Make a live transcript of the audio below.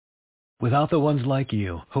Without the ones like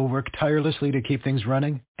you, who work tirelessly to keep things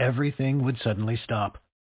running, everything would suddenly stop.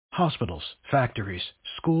 Hospitals, factories,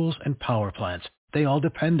 schools, and power plants, they all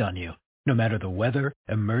depend on you. No matter the weather,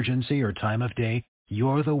 emergency, or time of day,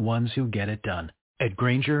 you're the ones who get it done. At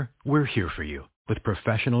Grainger, we're here for you with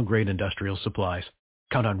professional-grade industrial supplies.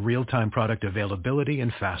 Count on real-time product availability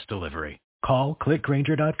and fast delivery. Call,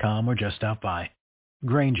 clickgrainger.com, or just stop by.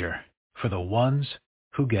 Grainger, for the ones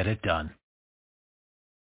who get it done.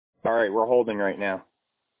 All right, we're holding right now.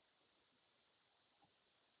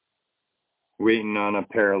 Waiting on a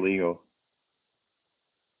paralegal.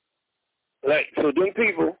 Right, so them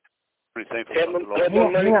people have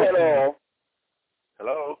no money at all.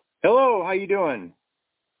 Hello? Hello, how you doing?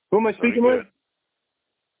 Who am I speaking with?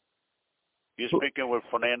 You're speaking with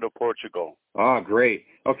Fernando Portugal. Oh, great.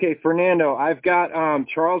 Okay, Fernando, I've got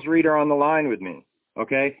Charles Reeder on the line with me.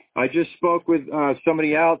 Okay, I just spoke with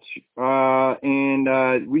somebody else, and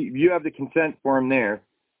you have the consent form there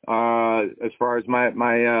as far as my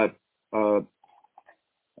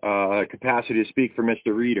capacity to speak for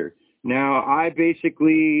Mr. Reeder. Now, I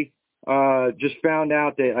basically just found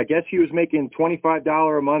out that I guess he was making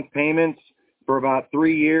 $25 a month payments for about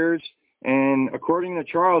 3 years. And according to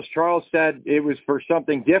Charles said it was for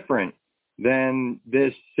something different than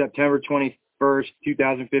this September 21st,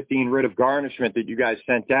 2015 writ of garnishment that you guys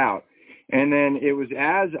sent out. And then it was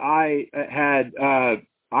as I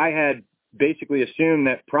had basically assumed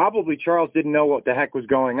that probably Charles didn't know what the heck was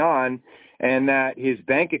going on, and that his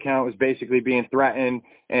bank account was basically being threatened,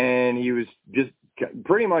 and he was just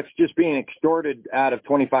pretty much just being extorted out of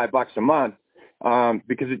 $25 a month.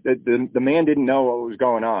 Because the man didn't know what was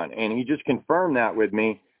going on, and he just confirmed that with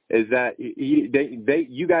me. Is that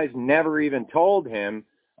you guys never even told him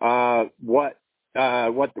what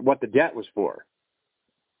the debt was for?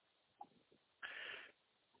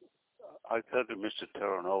 I thought that Mr.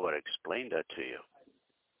 Terranova explained that to you.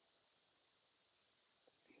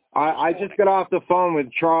 I just got off the phone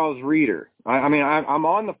with Charles Reeder. I'm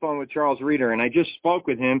on the phone with Charles Reeder, and I just spoke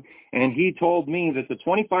with him, and he told me that the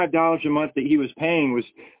 $25 a month that he was paying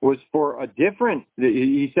was for a different.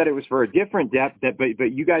 He said it was for a different debt,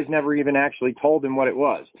 but you guys never even actually told him what it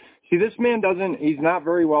was. See, this man he's not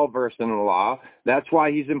very well versed in the law. That's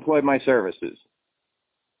why he's employed my services.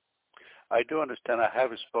 I do understand. I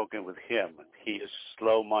haven't spoken with him. He is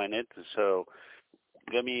slow-minded, so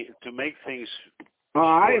to make things.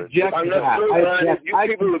 I object to that.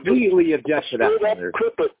 I completely object to that. You're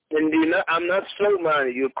crooked, and I'm not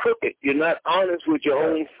slow-minded. You're crooked. You're not honest with your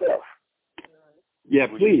own self. Yeah,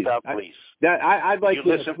 please. Please. I'd like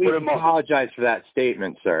to please apologize for that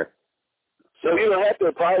statement, sir. So you don't have to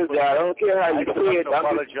apologize. I don't care how you say it. I'm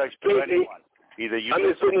apologize to anyone. Either you I'm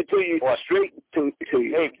listening to you straight to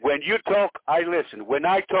you. Hey, when you talk, I listen. When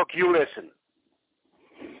I talk, you listen.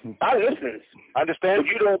 I listen. Understand?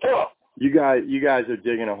 But you don't talk. You guys are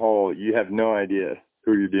digging a hole. You have no idea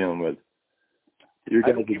who you're dealing with.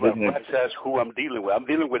 I don't give a fuck says who I'm dealing with. I'm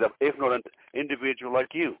dealing with an ignorant individual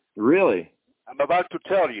like you. Really? I'm about to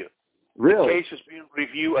tell you. Really? The case is being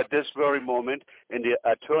reviewed at this very moment, and the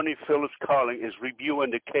attorney Phyllis Carling is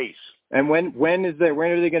reviewing the case. And when are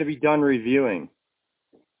they going to be done reviewing?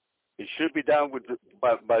 It should be done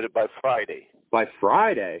by Friday. By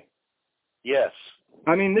Friday? Yes.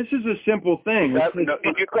 I mean, this is a simple thing. You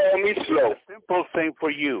call me slow. It's a simple thing for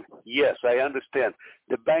you. Yes, I understand.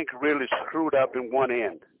 The bank really screwed up in one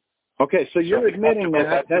end. Okay, so you're admitting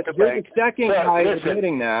that. You're the second guy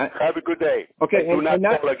admitting that. Have a good day. Okay, and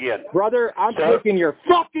not call again. Brother, I'm taking your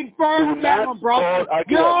fucking firm down, bro.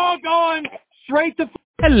 You're going straight to...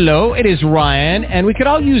 Hello, it is Ryan, and we could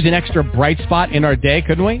all use an extra bright spot in our day,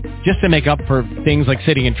 couldn't we? Just to make up for things like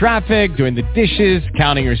sitting in traffic, doing the dishes,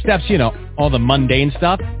 counting your steps, all the mundane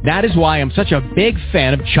stuff. That is why I'm such a big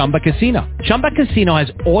fan of Chumba Casino. Chumba Casino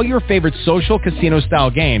has all your favorite social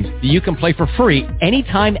casino-style games that you can play for free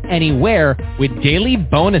anytime, anywhere with daily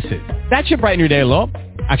bonuses. That should brighten your day a little.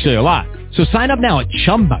 Actually, a lot. So sign up now at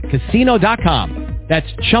ChumbaCasino.com. That's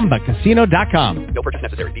ChumbaCasino.com. No purchase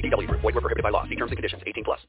necessary. VGW Group. Void where prohibited by law. See terms and conditions. 18+.